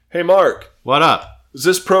Hey, Mark. What up? Is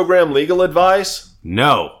this program legal advice?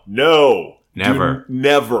 No. No. Never.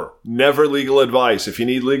 Never legal advice. If you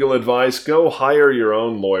need legal advice, go hire your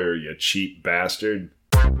own lawyer, you cheap bastard.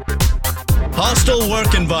 Hostile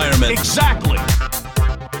work environment. Exactly.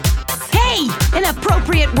 Hey, an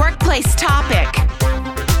appropriate workplace topic.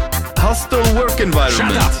 Hostile work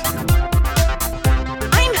environment. Shut up.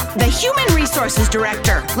 I'm the Human Resources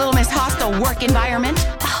Director, Little Miss Hostile Work Environment.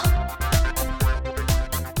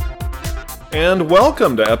 And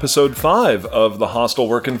welcome to episode 5 of the Hostile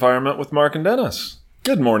Work Environment with Mark and Dennis.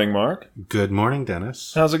 Good morning, Mark. Good morning,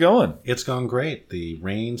 Dennis. How's it going? It's gone great. The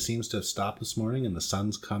rain seems to have stopped this morning and the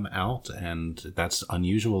sun's come out, and that's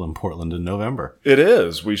unusual in Portland in November. It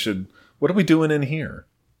is. What are we doing in here?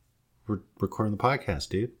 We're recording the podcast,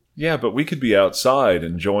 dude. Yeah, but we could be outside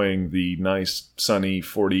enjoying the nice, sunny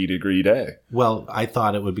 40-degree day. Well, I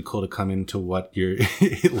thought it would be cool to come into what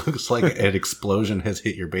it looks like an explosion has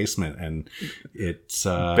hit your basement, and it's...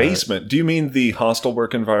 Basement? Do you mean the Hostile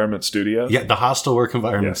Work Environment studio? Yeah, the Hostile Work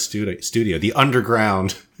Environment studio. The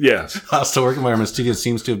underground Yes. Hostile Work Environment studio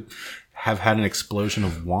seems to have had an explosion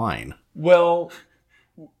of wine. Well,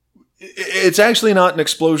 it's actually not an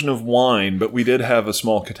explosion of wine, but we did have a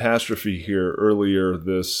small catastrophe here earlier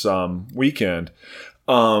this weekend.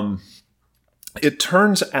 It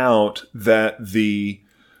turns out that the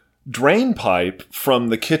drain pipe from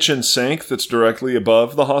the kitchen sink that's directly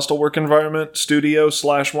above the Hostile Work Environment studio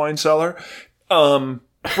 / wine cellar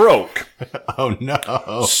broke. Oh,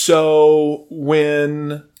 no. So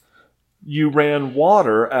when you ran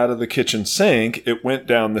water out of the kitchen sink, it went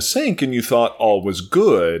down the sink and you thought all was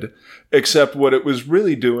good, except what it was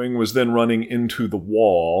really doing was then running into the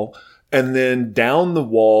wall and then down the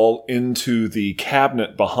wall into the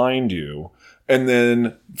cabinet behind you and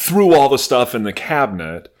then through all the stuff in the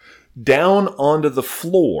cabinet down onto the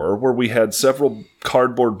floor where we had several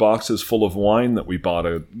cardboard boxes full of wine that we bought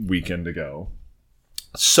a weekend ago,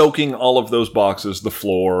 soaking all of those boxes, the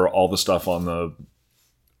floor, all the stuff on the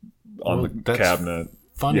cabinet.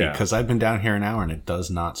 Funny, because I've been down here an hour and it does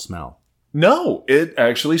not smell. No, it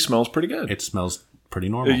actually smells pretty good. It smells pretty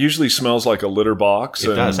normal. It usually smells like a litter box.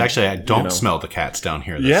 It does. Actually, I don't smell the cats down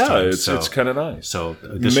here this time. It's kind of nice. So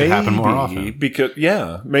this should happen more often.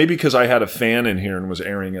 Maybe because I had a fan in here and was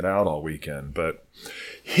airing it out all weekend. But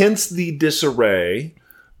hence the disarray.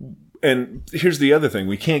 And here's the other thing.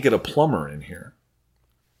 We can't get a plumber in here.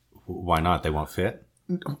 Why not? They won't fit?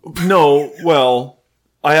 No, well...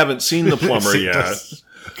 I haven't seen the plumber yet.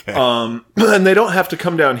 Okay. And they don't have to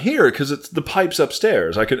come down here because it's the pipe's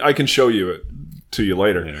upstairs. I can show you it to you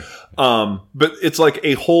later. Yeah. But it's like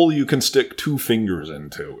a hole you can stick 2 fingers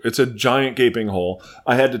into. It's a giant gaping hole.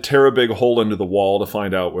 I had to tear a big hole into the wall to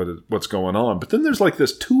find out what's going on. But then there's like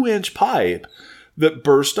this 2-inch pipe that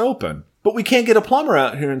burst open. But we can't get a plumber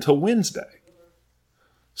out here until Wednesday.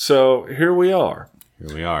 So here we are.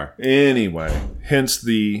 Anyway, hence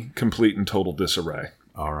the complete and total disarray.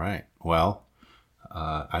 All right. Well,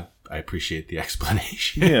 I appreciate the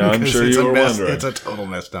explanation. Yeah, I'm sure you were wondering. It's a total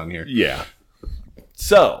mess down here. Yeah.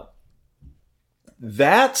 So,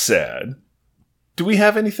 that said, do we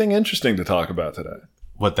have anything interesting to talk about today?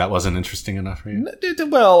 What, that wasn't interesting enough for you?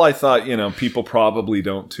 Well, I thought, people probably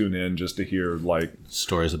don't tune in just to hear,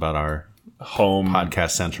 stories about our home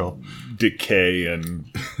podcast central decay and,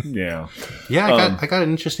 yeah. Yeah, I got an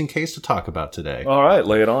interesting case to talk about today. All right,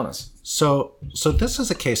 lay it on us. So this is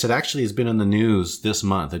a case that actually has been in the news this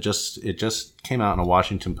month. It just came out in a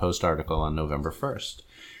Washington Post article on November 1st.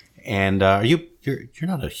 And you're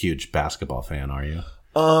not a huge basketball fan, are you?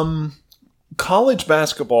 College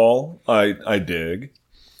basketball, I dig.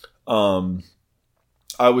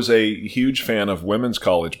 I was a huge fan of women's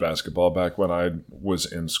college basketball back when I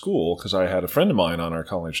was in school because I had a friend of mine on our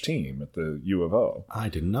college team at the U of O. I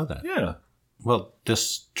didn't know that. Yeah. Well,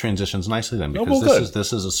 this transitions nicely then because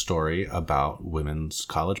this is a story about women's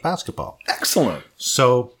college basketball. Excellent.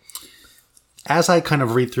 So as I kind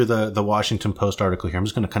of read through the Washington Post article here, I'm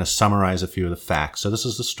just going to kind of summarize a few of the facts. So this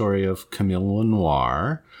is the story of Camille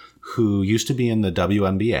Lenoir, who used to be in the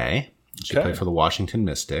WNBA. She played for the Washington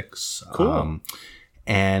Mystics. Cool.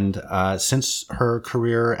 And since her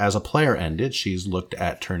career as a player ended, she's looked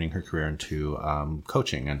at turning her career into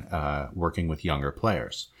coaching and working with younger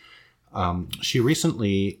players. She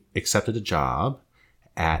recently accepted a job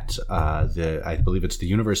at I believe it's the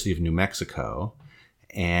University of New Mexico.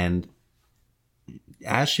 And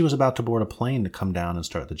as she was about to board a plane to come down and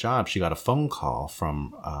start the job, she got a phone call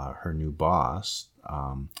from her new boss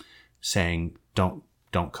saying, "Don't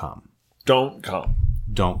come. Don't come."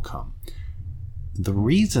 Don't come. The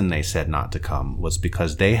reason they said not to come was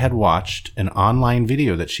because they had watched an online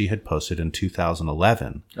video that she had posted in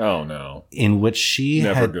 2011. Oh, no. In which she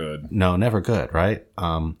Never had... good. No, never good, right?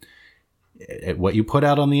 What you put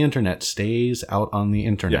out on the internet stays out on the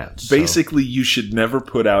internet. Yeah. Basically, you should never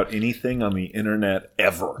put out anything on the internet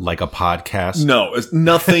ever. Like a podcast? No, it's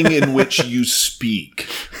nothing in which you speak,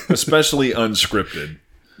 especially unscripted.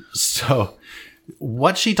 So,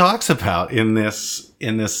 what she talks about in this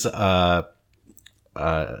YouTube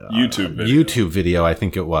video, I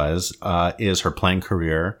think it was, is her playing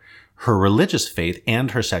career, her religious faith, and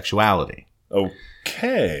her sexuality.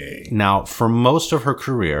 Okay. Now, for most of her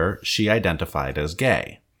career, she identified as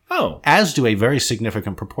gay. Oh. As do a very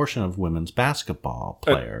significant proportion of women's basketball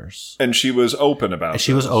players. And she was open about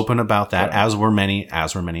She was open about that, Yeah. as were many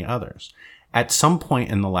others. At some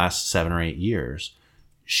point in the last 7 or 8 years,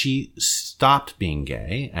 she stopped being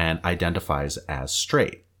gay and identifies as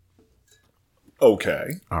straight.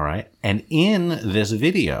 Okay. All right. And in this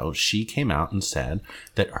video, she came out and said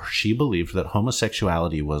that she believed that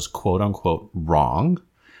homosexuality was quote unquote wrong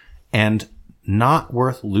and not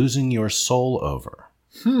worth losing your soul over.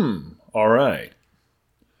 All right.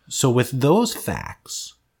 So with those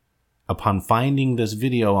facts, upon finding this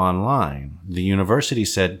video online, the university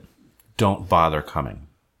said, don't bother coming.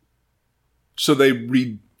 So they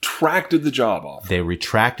retracted the job offer. They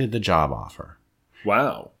retracted the job offer.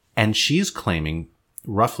 Wow. And she's claiming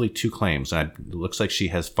roughly 2 claims. And it looks like she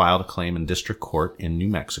has filed a claim in district court in New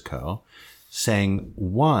Mexico saying,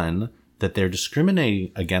 one, that they're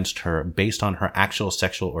discriminating against her based on her actual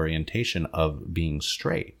sexual orientation of being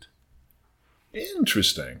straight.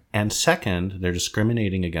 Interesting. And second, they're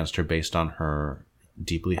discriminating against her based on her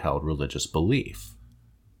deeply held religious belief.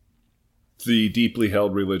 The deeply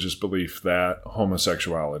held religious belief that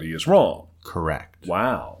homosexuality is wrong. Correct.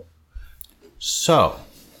 Wow. So,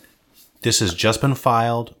 this has just been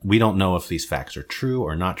filed. We don't know if these facts are true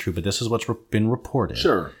or not true, but this is what's been reported.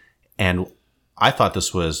 Sure. And I thought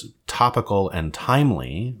this was topical and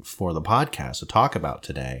timely for the podcast to talk about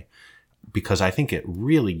today, because I think it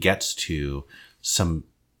really gets to some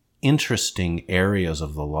interesting areas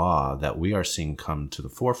of the law that we are seeing come to the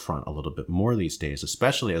forefront a little bit more these days,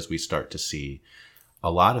 especially as we start to see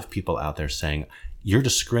a lot of people out there saying, you're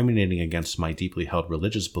discriminating against my deeply held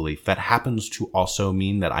religious belief. That happens to also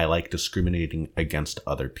mean that I like discriminating against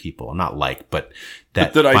other people. Not like, but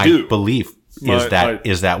that I my do. belief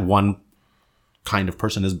is that one kind of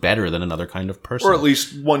person is better than another kind of person. Or at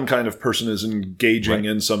least one kind of person is engaging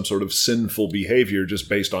in some sort of sinful behavior just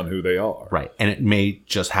based on who they are. Right. And it may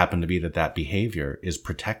just happen to be that behavior is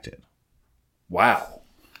protected. Wow.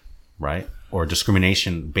 Right? Or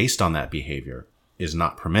discrimination based on that behavior is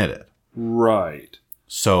not permitted. Right.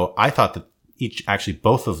 So I thought that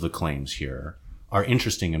both of the claims here are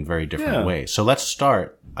interesting in very different ways. So let's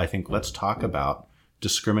talk about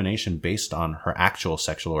discrimination based on her actual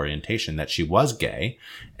sexual orientation, that she was gay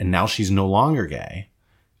and now she's no longer gay,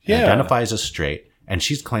 identifies as straight, and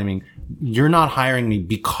she's claiming you're not hiring me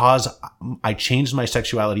because I changed my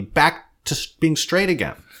sexuality back to being straight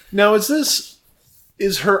again. Now, is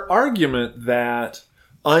her argument that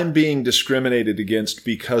I'm being discriminated against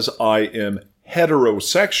because I am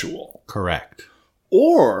heterosexual? Correct.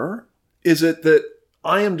 Or is it that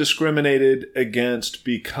I am discriminated against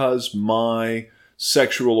because my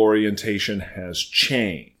sexual orientation has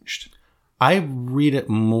changed? I read it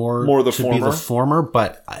more the to former? be the former,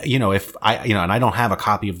 but if I and I don't have a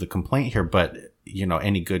copy of the complaint here, but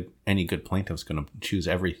any good plaintiff's going to choose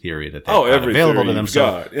every theory that they've got every available theory to them. you've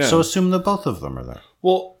got, yeah. So assume that both of them are there.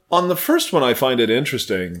 Well, on the first one, I find it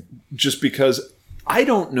interesting just because I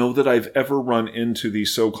don't know that I've ever run into the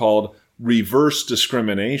so-called reverse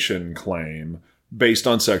discrimination claim based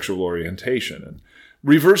on sexual orientation. And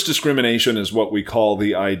reverse discrimination is what we call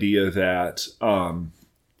the idea that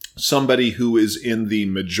somebody who is in the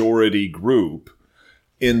majority group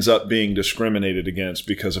ends up being discriminated against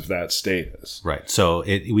because of that status. Right. So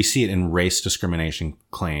we see it in race discrimination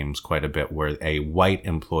claims quite a bit, where a white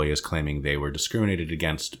employee is claiming they were discriminated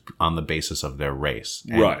against on the basis of their race.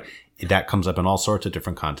 And right. That comes up in all sorts of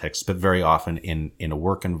different contexts, but very often in a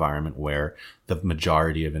work environment where the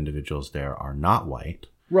majority of individuals there are not white.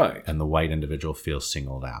 Right. And the white individual feels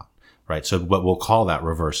singled out. Right. So what we'll call that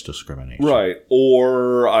reverse discrimination. Right.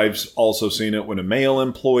 Or I've also seen it when a male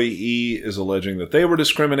employee is alleging that they were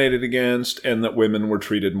discriminated against and that women were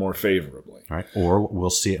treated more favorably. Right. Or we'll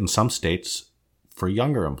see it in some states for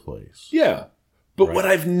younger employees. Yeah. But what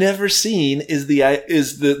I've never seen is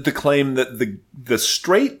the claim that the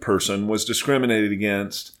straight person was discriminated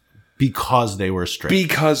against because they were straight.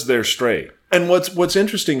 Because they're straight. And what's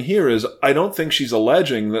interesting here is I don't think she's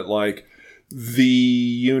alleging that the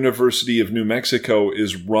University of New Mexico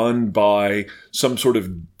is run by some sort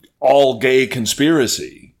of all-gay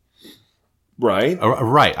conspiracy, right?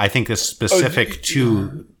 Right. I think it's specific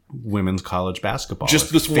to women's college basketball.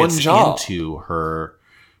 Just this one job.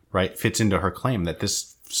 Fits into her claim that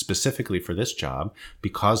this specifically for this job,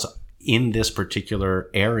 because in this particular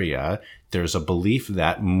area, there's a belief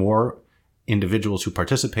that more individuals who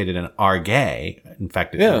participated in are gay. In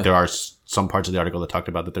fact, there are some parts of the article that talked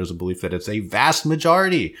about that there's a belief that it's a vast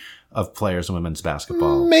majority of players in women's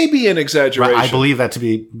basketball. Maybe an exaggeration. Right, I believe that to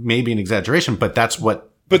be maybe an exaggeration, but that's what.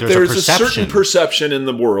 But there's a certain perception in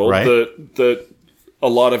the world that a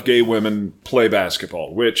lot of gay women play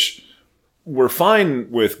basketball, which we're fine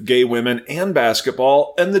with gay women and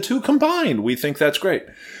basketball, and the two combined. We think that's great.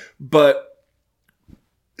 But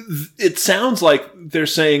it sounds like they're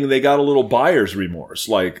saying they got a little buyer's remorse.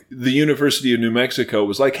 Like the University of New Mexico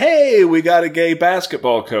was like, hey, we got a gay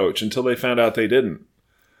basketball coach, until they found out they didn't.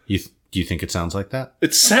 Do you think it sounds like that?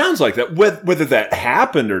 It sounds like that. Whether that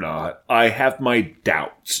happened or not, I have my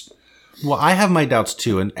doubts. Well, I have my doubts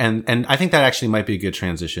too. And I think that actually might be a good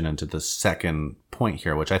transition into the second point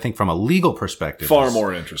here, which I think from a legal perspective far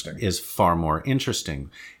more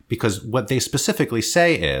interesting. Because what they specifically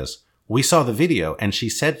say is, we saw the video and she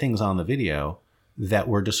said things on the video that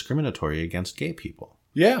were discriminatory against gay people.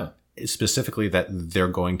 Yeah. Specifically that they're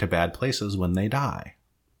going to bad places when they die.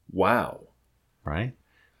 Wow. Right?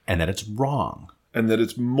 And that it's wrong. And that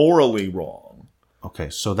it's morally wrong. Okay,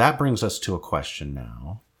 so that brings us to a question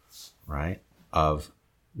now, right, of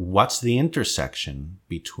what's the intersection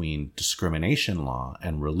between discrimination law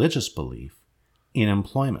and religious belief in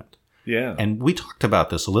employment? Yeah. And we talked about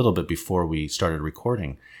this a little bit before we started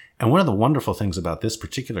recording. And one of the wonderful things about this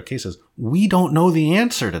particular case is we don't know the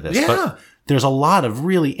answer to this. Yeah. But there's a lot of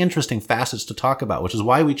really interesting facets to talk about, which is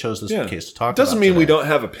why we chose this case to talk about. Doesn't mean today. we don't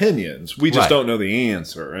have opinions. We just don't know the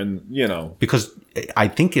answer. And, because I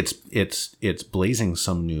think it's blazing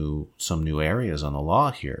some new areas on the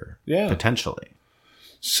law here. Yeah. Potentially.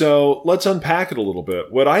 So let's unpack it a little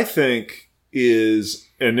bit. What I think is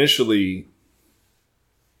initially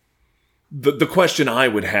the question I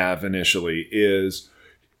would have initially is,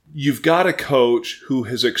 you've got a coach who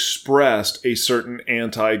has expressed a certain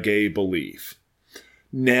anti-gay belief.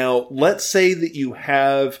 Now, let's say that you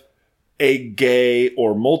have a gay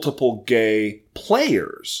or multiple gay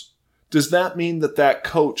players. Does that mean that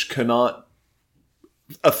coach cannot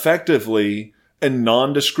effectively and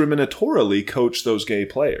non-discriminatorily coach those gay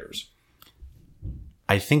players?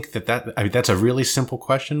 I think that's a really simple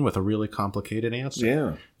question with a really complicated answer.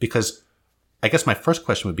 Yeah. Because I guess my first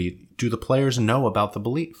question would be, do the players know about the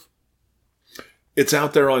belief? It's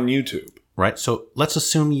out there on YouTube. Right. So let's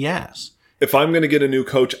assume yes. If I'm going to get a new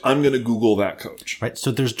coach, I'm going to Google that coach. Right.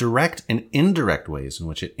 So there's direct and indirect ways in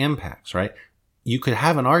which it impacts, right? You could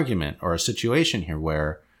have an argument or a situation here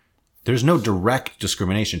where there's no direct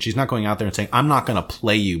discrimination. She's not going out there and saying, I'm not going to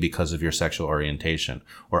play you because of your sexual orientation,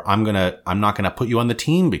 or I'm not going to put you on the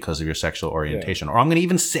team because of your sexual orientation, or I'm going to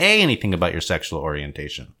even say anything about your sexual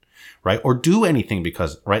orientation. Right? Or do anything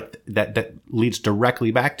because, right, that leads directly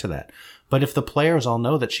back to that. But if the players all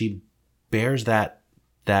know that she bears that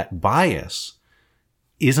bias,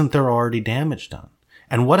 isn't there already damage done?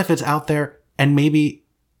 And what if it's out there and maybe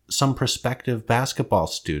some prospective basketball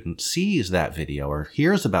student sees that video or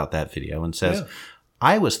hears about that video and says,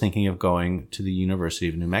 I was thinking of going to the University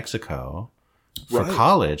of New Mexico for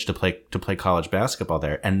college to play college basketball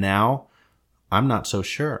there, and now I'm not so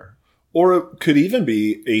sure. Or it could even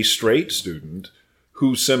be a straight student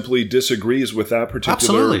who simply disagrees with that particular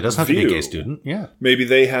Absolutely. It doesn't have to be a view. gay student. Yeah. Maybe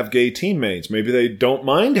they have gay teammates. Maybe they don't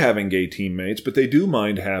mind having gay teammates, but they do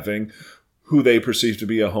mind having who they perceive to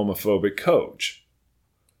be a homophobic coach.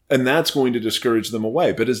 And that's going to discourage them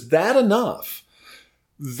away. But is that enough?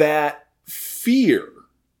 That fear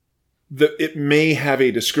that it may have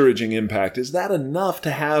a discouraging impact, is that enough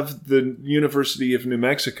to have the University of New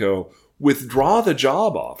Mexico withdraw the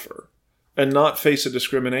job offer and not face a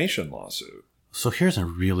discrimination lawsuit? So here's a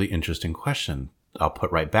really interesting question I'll put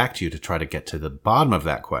right back to you to try to get to the bottom of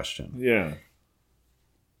that question. Yeah.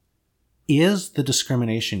 Is the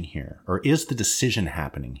discrimination here, or is the decision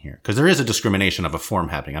happening here? Because there is a discrimination of a form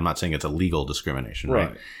happening. I'm not saying it's a legal discrimination,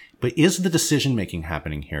 right? But is the decision-making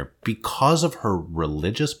happening here because of her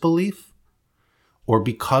religious belief, or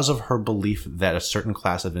because of her belief that a certain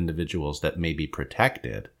class of individuals that may be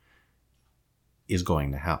protected is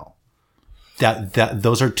going to hell? That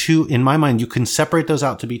those are two, in my mind, you can separate those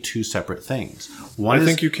out to be two separate things. I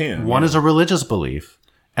think you can. One is a religious belief,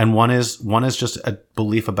 and one is just a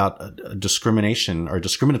belief about a discrimination or a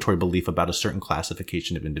discriminatory belief about a certain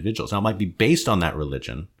classification of individuals. Now, it might be based on that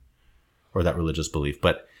religion, or that religious belief.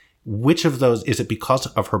 But which of those, is it because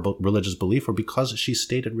of her religious belief or because she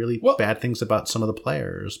stated really bad things about some of the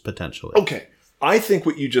players potentially? Okay. I think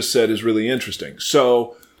what you just said is really interesting.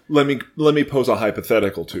 So let me pose a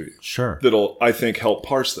hypothetical to you. Sure. That'll, I think, help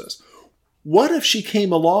parse this. What if she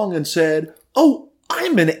came along and said, "Oh,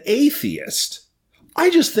 I'm an atheist. I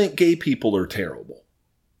just think gay people are terrible"?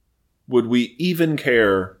 Would we even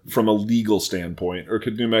care from a legal standpoint? Or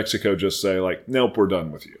could New Mexico just say, like, "Nope, we're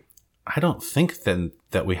done with you"? I don't think then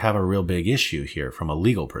that we have a real big issue here from a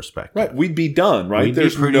legal perspective. Right. We'd be done, right? We'd be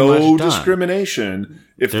There's pretty no much done. discrimination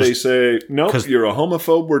if they say, "Nope, you're a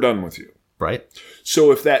homophobe, we're done with you." Right?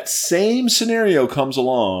 So if that same scenario comes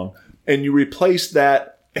along and you replace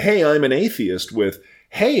that, "Hey, I'm an atheist," with,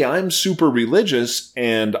 "Hey, I'm super religious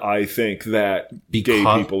and I think that gay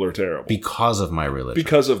people are terrible because of my religion."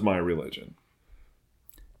 because of my religion.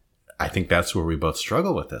 I think that's where we both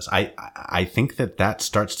struggle with this. I think that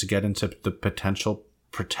starts to get into the potential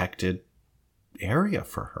protected area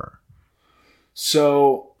for her.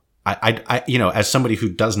 So I as somebody who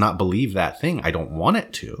does not believe that thing, I don't want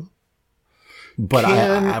it to.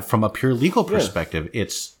 But from a pure legal perspective,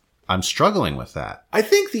 I'm struggling with that. I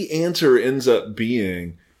think the answer ends up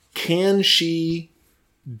being, can she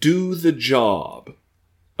do the job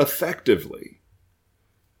effectively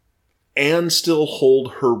and still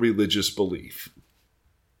hold her religious belief?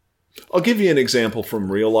 I'll give you an example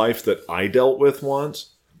from real life that I dealt with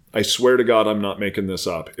once. I swear to God, I'm not making this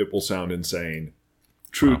up. It will sound insane.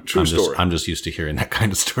 True story. I'm just used to hearing that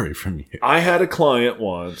kind of story from you. I had a client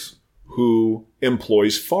once who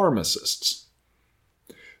employs pharmacists.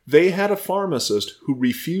 They had a pharmacist who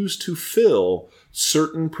refused to fill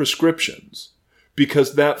certain prescriptions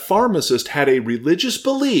because that pharmacist had a religious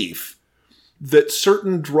belief that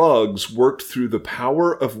certain drugs worked through the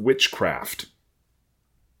power of witchcraft.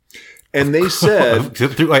 And they said...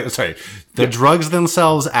 The drugs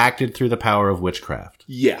themselves acted through the power of witchcraft.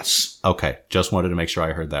 Yes. Okay, just wanted to make sure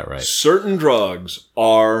I heard that right. Certain drugs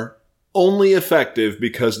are only effective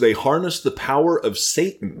because they harness the power of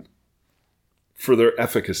Satan for their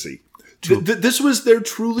efficacy. This was their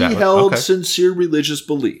truly held, sincere religious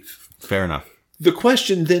belief. Fair enough. The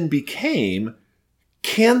question then became,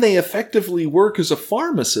 can they effectively work as a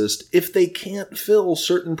pharmacist if they can't fill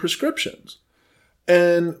certain prescriptions?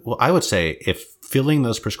 And well, I would say if filling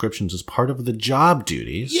those prescriptions is part of the job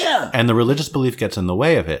duties, and the religious belief gets in the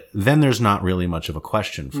way of it, then there's not really much of a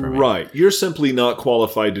question for me. Right. You're simply not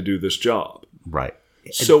qualified to do this job. Right.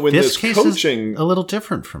 So in this case coaching, is a little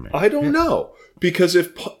different for me. I don't know. Because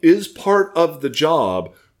is part of the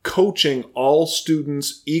job coaching all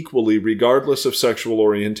students equally, regardless of sexual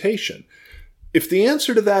orientation? If the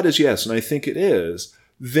answer to that is yes, and I think it is,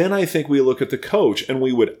 then I think we look at the coach and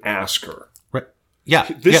we would ask her. Right. Yeah.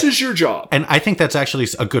 This is your job. And I think that's actually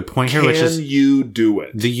a good point here, which is... Can you do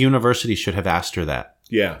it? The university should have asked her that.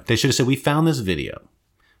 Yeah. They should have said, we found this video,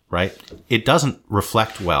 right? It doesn't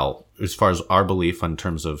reflect well as far as our belief in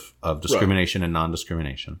terms of discrimination and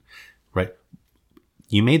non-discrimination, right?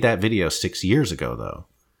 You made that video 6 years ago, though.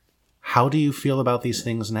 How do you feel about these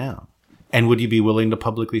things now? And would you be willing to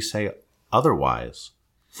publicly say otherwise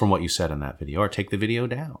from what you said in that video, or take the video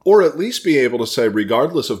down? Or at least be able to say,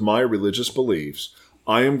 regardless of my religious beliefs,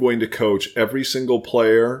 I am going to coach every single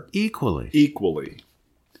player equally.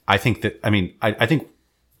 I think that, I think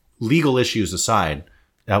legal issues aside,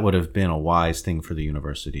 that would have been a wise thing for the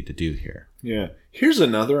university to do here. Yeah. Here's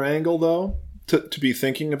another angle, though, to be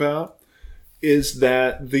thinking about, is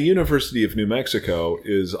that the University of New Mexico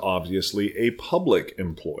is obviously a public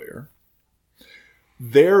employer.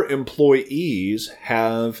 Their employees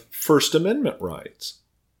have First Amendment rights.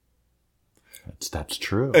 That's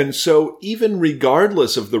true. And so even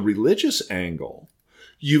regardless of the religious angle,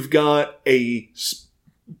 you've got a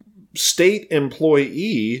state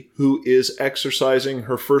employee who is exercising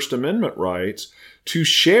her First Amendment rights to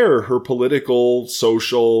share her political,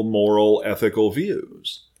 social, moral, ethical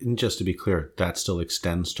views. And just to be clear, that still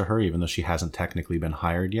extends to her, even though she hasn't technically been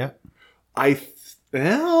hired yet? That's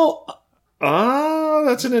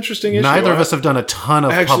an interesting issue. Neither of us have done a ton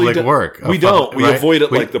of public work. We don't. We avoid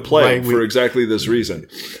it like the plague for exactly this reason.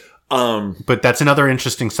 But that's another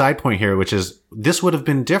interesting side point here, which is this would have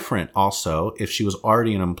been different also if she was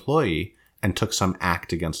already an employee and took some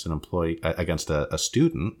act against an employee, against a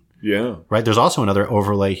student. Yeah. Right? There's also another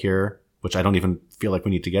overlay here, which I don't even feel like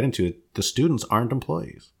we need to get into. The students aren't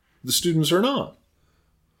employees. The students are not.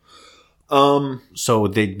 So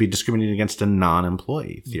they'd be discriminated against a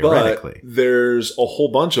non-employee, theoretically. But there's a whole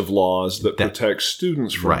bunch of laws that protect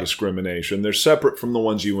students from discrimination. They're separate from the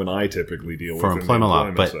ones you and I typically deal with. For employment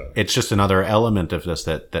law. But it's just another element of this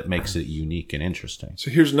that makes it unique and interesting.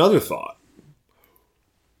 So here's another thought.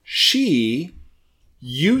 She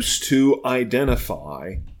used to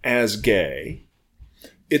identify as gay.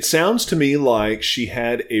 It sounds to me like she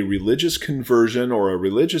had a religious conversion or a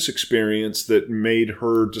religious experience that made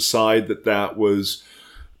her decide that that was,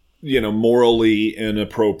 morally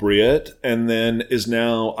inappropriate, and then is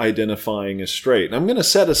now identifying as straight. And I'm going to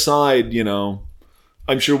set aside,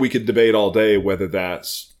 I'm sure we could debate all day whether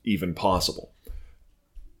that's even possible.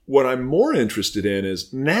 What I'm more interested in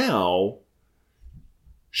is now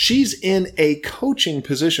she's in a coaching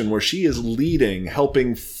position where she is leading,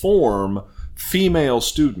 helping form female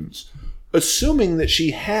students. Assuming that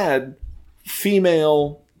she had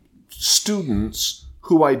female students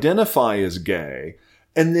who identify as gay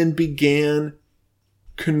and then began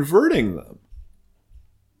converting them.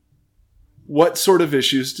 What sort of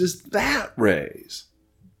issues does that raise?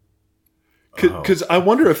 Because I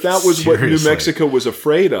wonder if that was what New Mexico was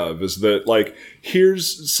afraid of, is that, like,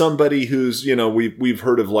 here's somebody who's, we've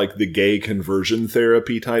heard of, like, the gay conversion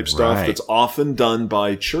therapy type stuff that's often done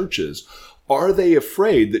by churches. Are they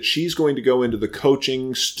afraid that she's going to go into the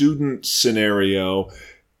coaching student scenario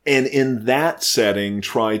and in that setting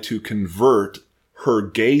try to convert her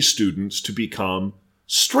gay students to become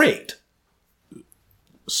straight?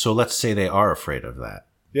 So let's say they are afraid of that.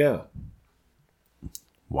 Yeah.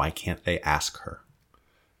 Why can't they ask her?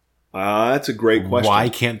 That's a great question. Why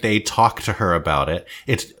can't they talk to her about it?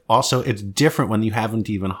 It's different when you haven't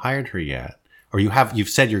even hired her yet. Or you've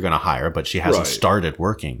said you're going to hire, but she hasn't started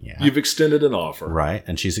working yet. You've extended an offer. Right.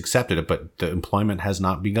 And she's accepted it, but the employment has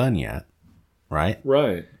not begun yet. Right?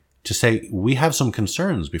 Right. To say, we have some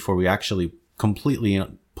concerns before we actually completely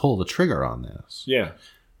pull the trigger on this. Yeah.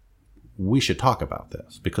 We should talk about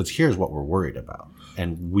this because here's what we're worried about.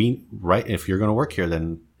 And if you're going to work here,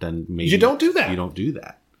 then maybe you don't do that. You don't do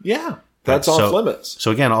that. Yeah. That's off limits.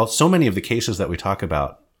 So again, so many of the cases that we talk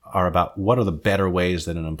about are about what are the better ways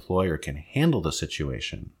that an employer can handle the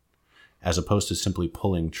situation, as opposed to simply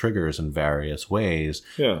pulling triggers in various ways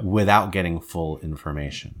without getting full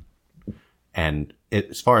information. And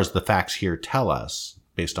as far as the facts here tell us,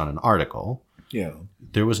 based on an article,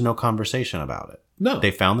 there was no conversation about it. No.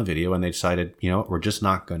 They found the video and they decided, we're just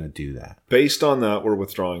not going to do that. Based on that, we're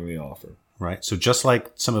withdrawing the offer. Right. So just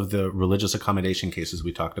like some of the religious accommodation cases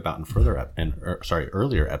we talked about in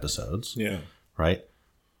earlier episodes. Yeah. Right.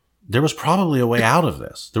 There was probably a way out of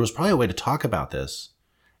this. There was probably a way to talk about this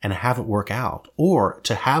and have it work out, or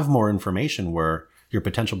to have more information where your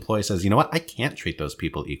potential employee says, you know what, I can't treat those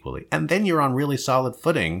people equally. And then you're on really solid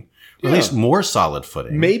footing, or at least more solid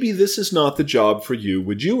footing. Maybe this is not the job for you.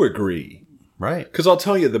 Would you agree? Right. Because I'll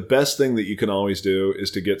tell you, the best thing that you can always do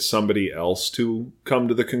is to get somebody else to come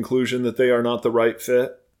to the conclusion that they are not the right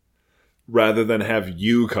fit, rather than have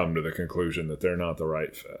you come to the conclusion that they're not the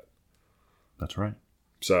right fit. That's right.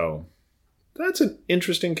 So that's an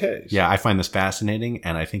interesting case. Yeah, I find this fascinating,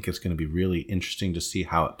 and I think it's going to be really interesting to see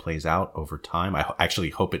how it plays out over time. I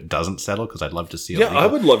actually hope it doesn't settle, because I'd love to see I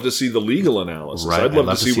would love to see the legal analysis. Right. I'd love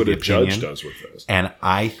to see what a judge does with this. And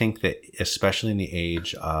I think that, especially in the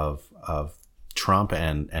age of Trump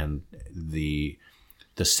and the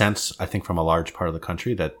sense, I think, from a large part of the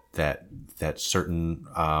country that certain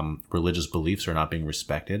religious beliefs are not being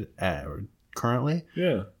respected currently.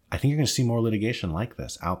 Yeah. I think you're going to see more litigation like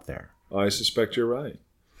this out there. I suspect you're right.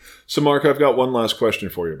 So, Mark, I've got one last question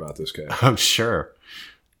for you about this case. I'm sure.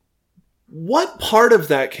 What part of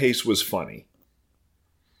that case was funny?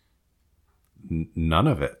 None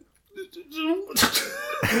of it.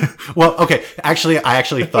 Well, okay. Actually, I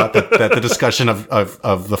thought that the discussion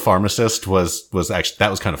of the pharmacist was actually,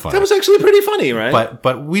 that was kind of funny. That was actually pretty funny, right?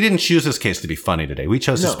 But we didn't choose this case to be funny today. We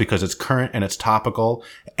chose this because it's current and it's topical,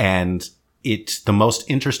 and it's the most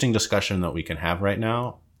interesting discussion that we can have right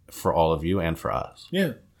now for all of you and for us.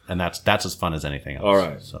 Yeah. And that's as fun as anything else. All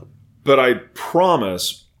right. So. But I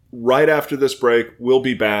promise, right after this break, we'll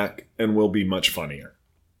be back and we'll be much funnier.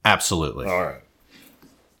 Absolutely. All right.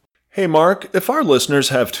 Hey, Mark, if our listeners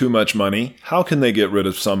have too much money, how can they get rid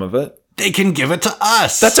of some of it? They can give it to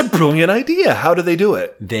us. That's a brilliant idea. How do they do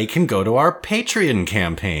it? They can go to our Patreon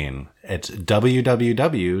campaign. It's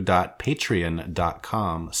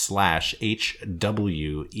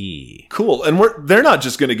www.patreon.com/HWE. Cool. And they're not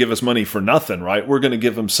just going to give us money for nothing, right? We're going to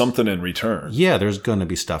give them something in return. Yeah, there's going to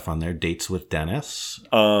be stuff on there. Dates with Dennis.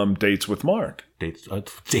 Dates with Mark. Dates.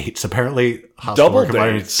 Apparently, double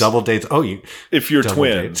dates. Double dates. Oh, if you're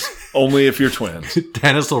twins. Only if you're twins.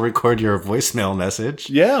 Dennis will record your voicemail message.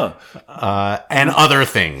 Yeah. And other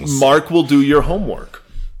things. Mark will do your homework.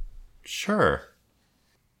 Sure.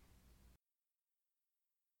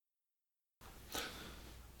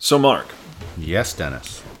 So, Mark. Yes,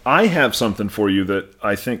 Dennis. I have something for you that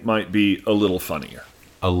I think might be a little funnier.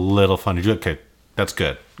 a little funny. Okay, that's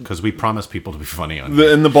good, because we promise people to be funny on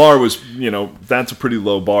here. And the bar was, that's a pretty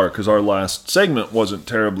low bar because our last segment wasn't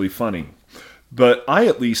terribly funny. But I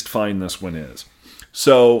at least find this one is.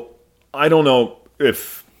 So I don't know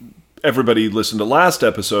if everybody listened to last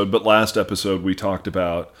episode, but last episode we talked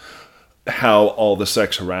about how all the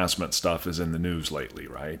sex harassment stuff is in the news lately,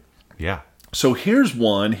 right? Yeah. So here's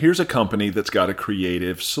a company that's got a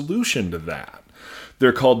creative solution to that.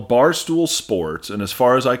 They're called Barstool Sports, and as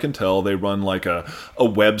far as I can tell, they run like a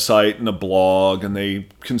website and a blog, and they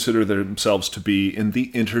consider themselves to be in the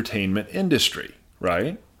entertainment industry,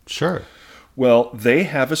 right? Sure. Well, they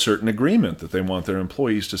have a certain agreement that they want their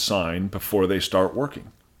employees to sign before they start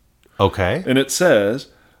working. Okay. And it says,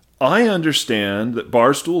 I understand that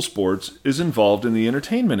Barstool Sports is involved in the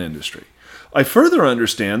entertainment industry. I further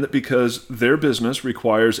understand that because their business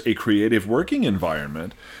requires a creative working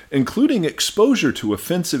environment, including exposure to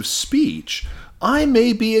offensive speech, I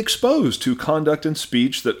may be exposed to conduct and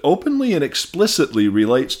speech that openly and explicitly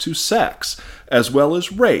relates to sex, as well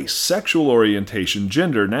as race, sexual orientation,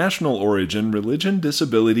 gender, national origin, religion,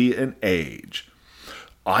 disability, and age.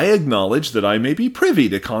 I acknowledge that I may be privy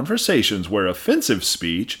to conversations where offensive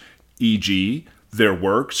speech, e.g., their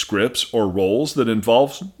work, scripts, or roles that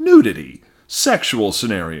involves nudity, sexual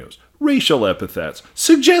scenarios, racial epithets,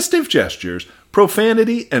 suggestive gestures,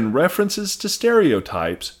 profanity, and references to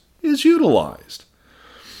stereotypes is utilized.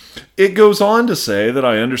 It goes on to say that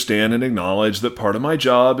I understand and acknowledge that part of my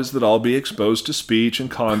job is that I'll be exposed to speech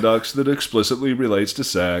and conduct that explicitly relates to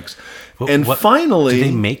sex. Finally... Do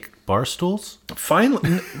they make bar stools?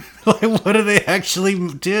 Finally... What do they actually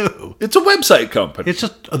do? It's a website company. It's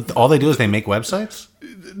just... All they do is they make websites?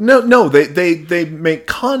 No, they make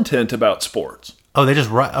content about sports. Oh, they just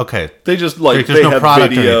write... Okay. They just, There's they no have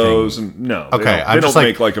product videos and... No, okay, they don't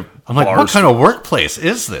make like a I'm like, what kind of workplace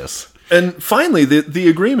is this? And finally, the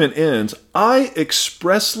agreement ends, I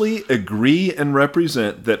expressly agree and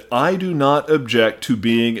represent that I do not object to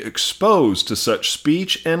being exposed to such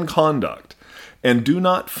speech and conduct, and do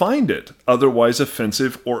not find it otherwise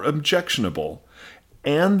offensive or objectionable,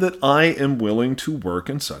 and that I am willing to work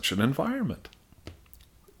in such an environment.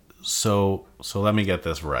 So let me get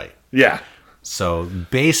this right. Yeah. So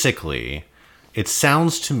basically, it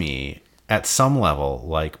sounds to me at some level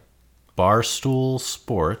like Barstool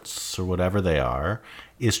Sports, or whatever they are,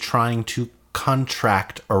 is trying to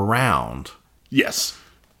contract around Yes.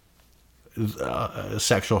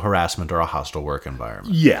 Sexual harassment or a hostile work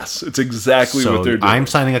environment. Yes, it's exactly what they're doing. I'm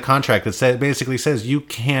signing a contract that basically says you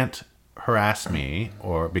can't harass me,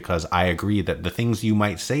 or because I agree that the things you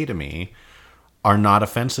might say to me are not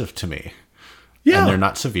offensive to me. Yeah. And they're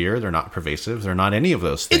not severe, they're not pervasive, they're not any of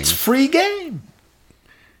those things. It's free game.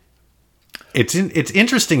 It's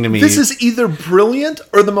interesting to me. This is either brilliant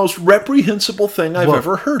or the most reprehensible thing I've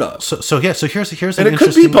ever heard of. So here's and it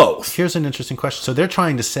could be both. Here's an interesting question. So they're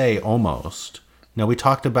trying to say almost. Now, we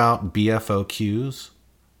talked about BFOQs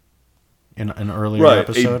in an earlier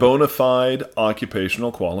episode. A bona fide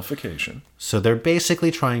occupational qualification. So they're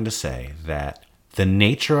basically trying to say that the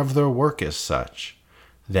nature of their work is such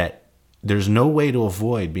that there's no way to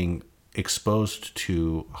avoid being exposed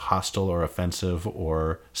to hostile or offensive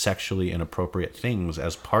or sexually inappropriate things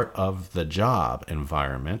as part of the job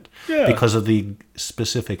environment because of the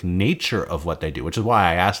specific nature of what they do, which is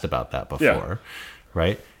why I asked about that before,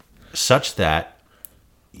 right? Such that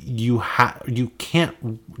you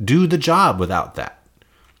can't do the job without that,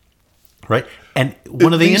 right? And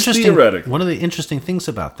one of the interesting things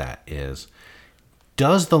about that is,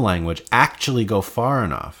 does the language actually go far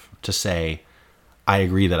enough to say, I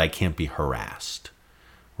agree that I can't be harassed,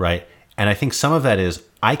 right? And I think some of that is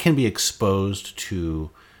I can be exposed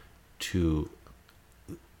to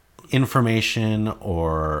information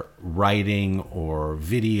or writing or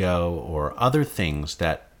video or other things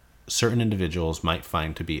that certain individuals might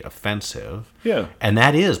find to be offensive. Yeah. And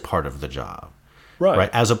that is part of the job.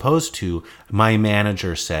 Right. As opposed to my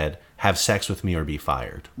manager said, have sex with me or be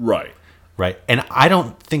fired. Right. Right. And I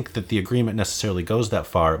don't think that the agreement necessarily goes that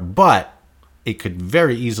far, but it could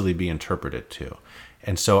very easily be interpreted to.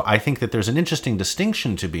 And so I think that there's an interesting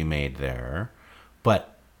distinction to be made there,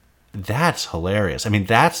 but that's hilarious. I mean,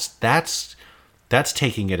 that's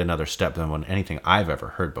taking it another step than anything I've ever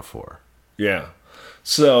heard before. Yeah.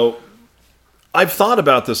 So I've thought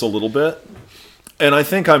about this a little bit, and I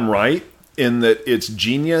think I'm right in that it's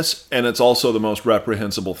genius and it's also the most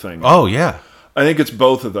reprehensible thing. Oh, yeah. I think it's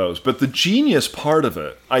both of those. But the genius part of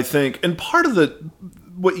it, I think, and part of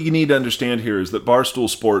what you need to understand here is that Barstool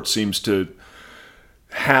Sports seems to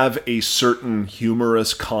have a certain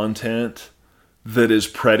humorous content that is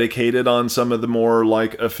predicated on some of the more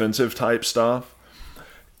like offensive type stuff.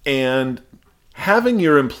 And having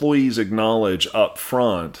your employees acknowledge up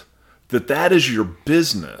front that that is your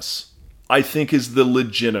business, I think, is the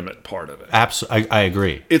legitimate part of it. Absolutely. I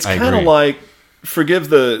agree. It's kind of like, forgive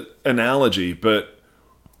the analogy, but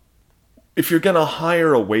if you're going to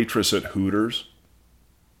hire a waitress at Hooters,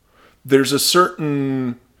 there's a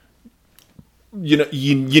certain,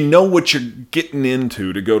 you know what you're getting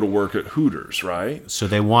into to go to work at Hooters, right? So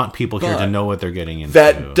they want people here to know what they're getting into.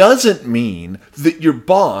 That doesn't mean that your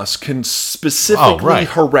boss can specifically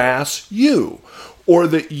harass you, or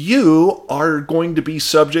that you are going to be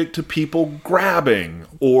subject to people grabbing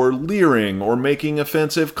or leering or making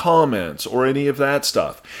offensive comments or any of that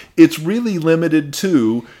stuff. It's really limited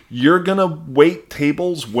to, you're going to wait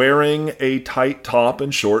tables wearing a tight top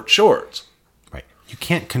and short shorts. Right. You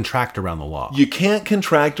can't contract around the law. You can't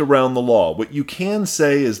contract around the law. What you can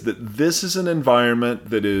say is that this is an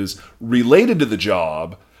environment that is related to the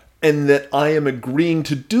job and that I am agreeing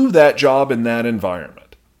to do that job in that environment.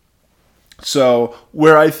 So,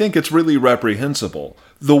 where I think it's really reprehensible,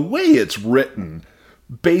 the way it's written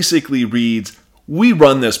basically reads, we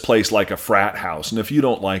run this place like a frat house, and if you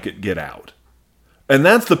don't like it, get out. And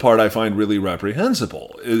that's the part I find really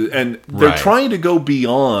reprehensible. And they're trying to go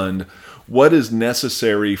beyond what is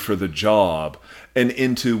necessary for the job and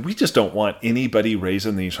into, we just don't want anybody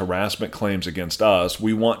raising these harassment claims against us.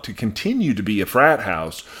 We want to continue to be a frat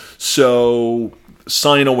house, so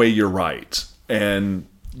sign away your rights. And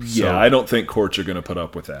yeah, I don't think courts are going to put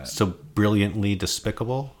up with that. So brilliantly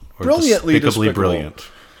despicable? Or Brilliantly despicably despicable. Brilliant?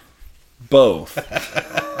 Both.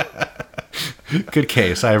 Good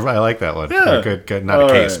case. I like that one. Yeah. Good. Not All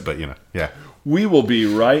a case, right. but yeah. We will be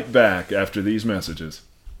right back after these messages.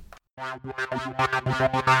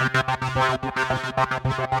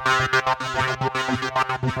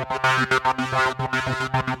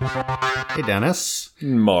 Hey, Dennis.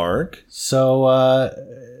 Mark. So,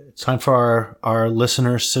 it's time for our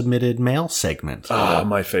listener-submitted mail segment.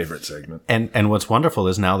 My favorite segment. And what's wonderful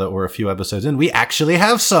is now that we're a few episodes in, we actually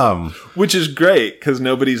have some. Which is great, because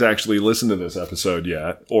nobody's actually listened to this episode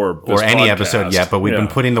yet, or any podcast. episode yet, but we've been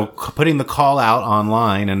putting the call out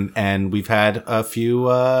online, and we've had a few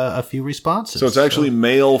responses. So it's actually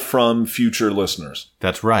mail from future listeners,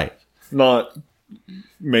 that's right. not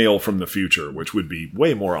mail from the future, which would be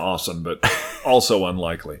way more awesome, but also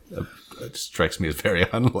unlikely. It strikes me as very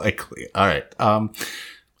unlikely. All right.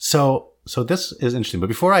 So this is interesting, but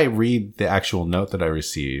before I read the actual note that I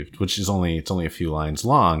received, which is only a few lines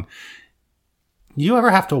long, you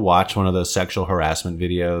ever have to watch one of those sexual harassment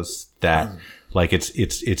videos that like it's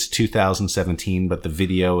 2017, but the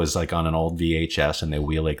video is like on an old VHS and they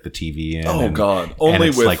wheel like the TV in. Oh, and, God. And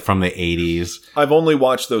it's like from the 80s. I've only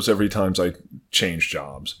watched those every time I change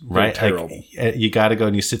jobs. They're Right. terrible. Like, you got to go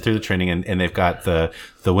and you sit through the training and they've got the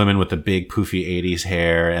women with the big poofy 80s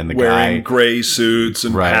hair and the Wearing guy gray suits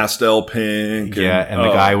and Right. pastel pink. and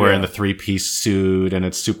the guy wearing the 3-piece suit and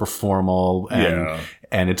it's super formal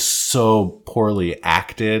and it's so poorly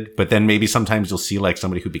acted. But then maybe sometimes you'll see like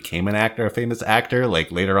somebody who became an actor, a famous actor,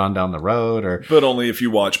 like later on down the road, or But only if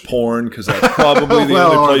you watch porn, because that's probably the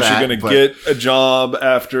Well, only or place that, you're going to but- get a job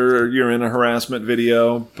after you're in a harassment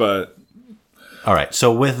video. But all right.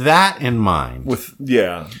 So with that in mind,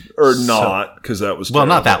 or not, because that was well,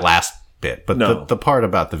 not terrible. that last bit, but No. the part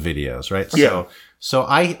about the videos, right? Yeah. So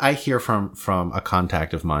I hear from a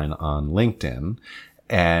contact of mine on LinkedIn,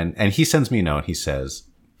 and he sends me a note. He says,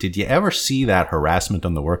 "Did you ever see that harassment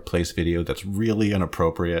on the workplace video that's really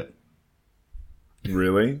inappropriate?"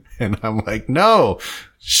 Really? And I'm like, "No,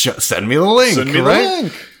 send me the link." Send me the right?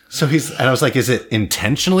 link. So and I was like, "Is it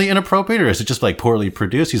intentionally inappropriate, or is it just like poorly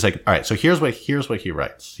produced?" He's like, "All right, so here's what he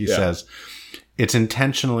writes. He says, it's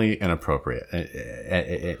intentionally inappropriate."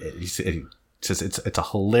 He says it's a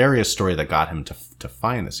hilarious story that got him to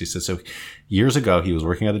find this. He says, so years ago he was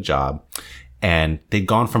working at a job, and they'd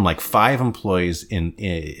gone from like 5 employees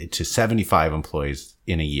to 75 employees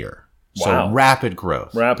in a year. Wow. So rapid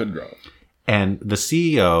growth. Rapid growth. And the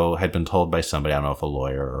CEO had been told by somebody, I don't know if a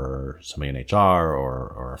lawyer or somebody in HR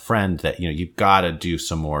or a friend, that, you've got to do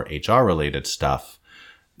some more HR related stuff.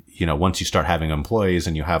 Once you start having employees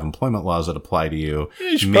and you have employment laws that apply to you,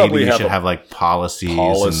 maybe you should have like policies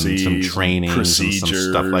and some trainings and some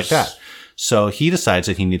stuff like that. So he decides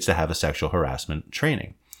that he needs to have a sexual harassment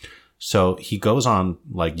training. So he goes on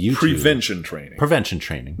like YouTube. Prevention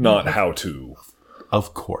training. Not how to.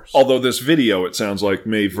 Of course. Although this video, it sounds like,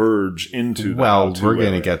 may verge into that. Well, we're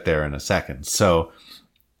going to get there in a second. So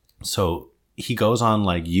he goes on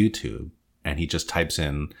like YouTube and he just types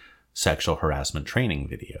in sexual harassment training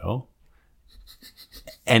video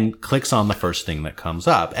and clicks on the first thing that comes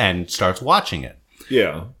up and starts watching it.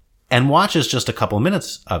 Yeah. and watches just a couple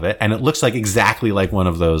minutes of it. And it looks like exactly like one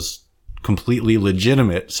of those completely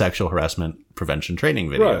legitimate sexual harassment prevention training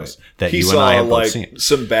videos that you and I have both seen.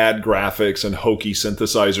 Some bad graphics and hokey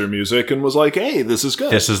synthesizer music and was like, hey, this is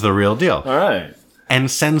good. This is the real deal. All right. And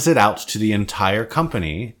sends it out to the entire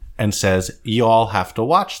company and says, you all have to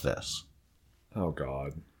watch this. Oh,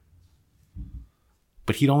 God.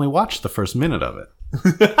 But he'd only watched the first minute of it.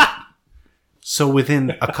 So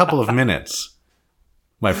within a couple of minutes,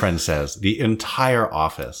 my friend says, the entire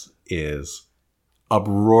office is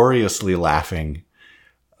uproariously laughing.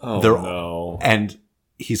 Oh, no. And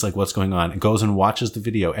he's like, what's going on? And goes and watches the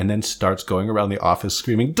video and then starts going around the office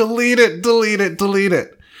screaming, delete it, delete it, delete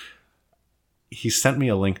it. He sent me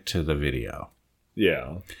a link to the video.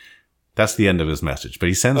 Yeah. That's the end of his message. But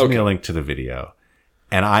he sends me a link to the video.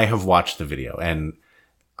 And I have watched the video. And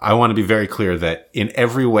I want to be very clear that in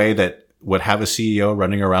every way that would have a CEO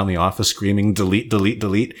running around the office screaming, delete, delete,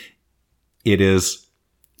 delete, it's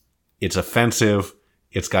offensive.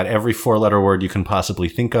 It's got every 4-letter word you can possibly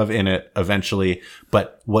think of in it eventually.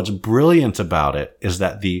 But what's brilliant about it is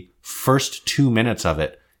that the first 2 minutes of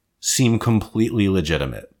it seem completely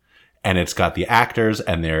legitimate. And it's got the actors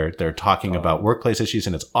and they're talking about workplace issues,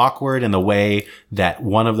 and it's awkward in the way that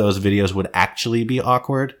one of those videos would actually be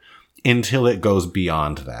awkward until it goes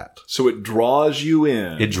beyond that. So it draws you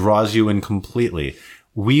in. It draws you in completely.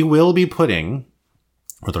 We will be putting,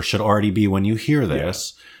 or there should already be when you hear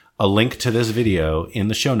this, a link to this video in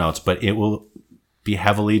the show notes, but it will be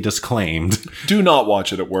heavily disclaimed. Do not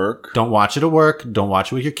watch it at work. Don't watch it at work. Don't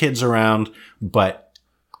watch it with your kids around. But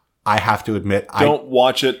I have to admit, don't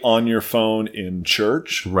watch it on your phone in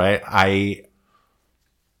church. Right. I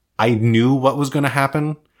knew what was going to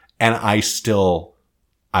happen, and I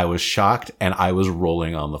was shocked, and I was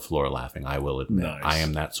rolling on the floor laughing. I will admit, Nice. I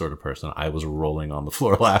am that sort of person. I was rolling on the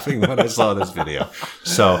floor laughing when I saw this video.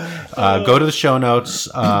 So go to the show notes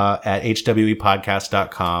at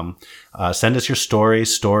hwepodcast.com. Send us your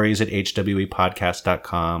stories at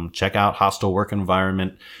hwepodcast.com. Check out Hostile Work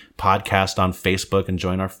Environment Podcast on Facebook and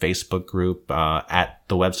join our Facebook group at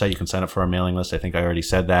the website. You can sign up for our mailing list. I think I already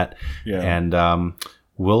said that. Yeah. And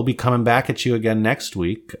we'll be coming back at you again next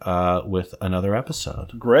week with another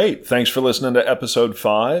episode. Great. Thanks for listening to episode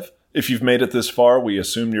 5. If you've made it this far, we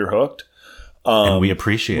assume you're hooked. And we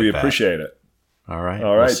appreciate that. We appreciate it. All right.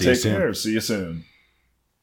 All right. We'll see you Take soon. care. See you soon.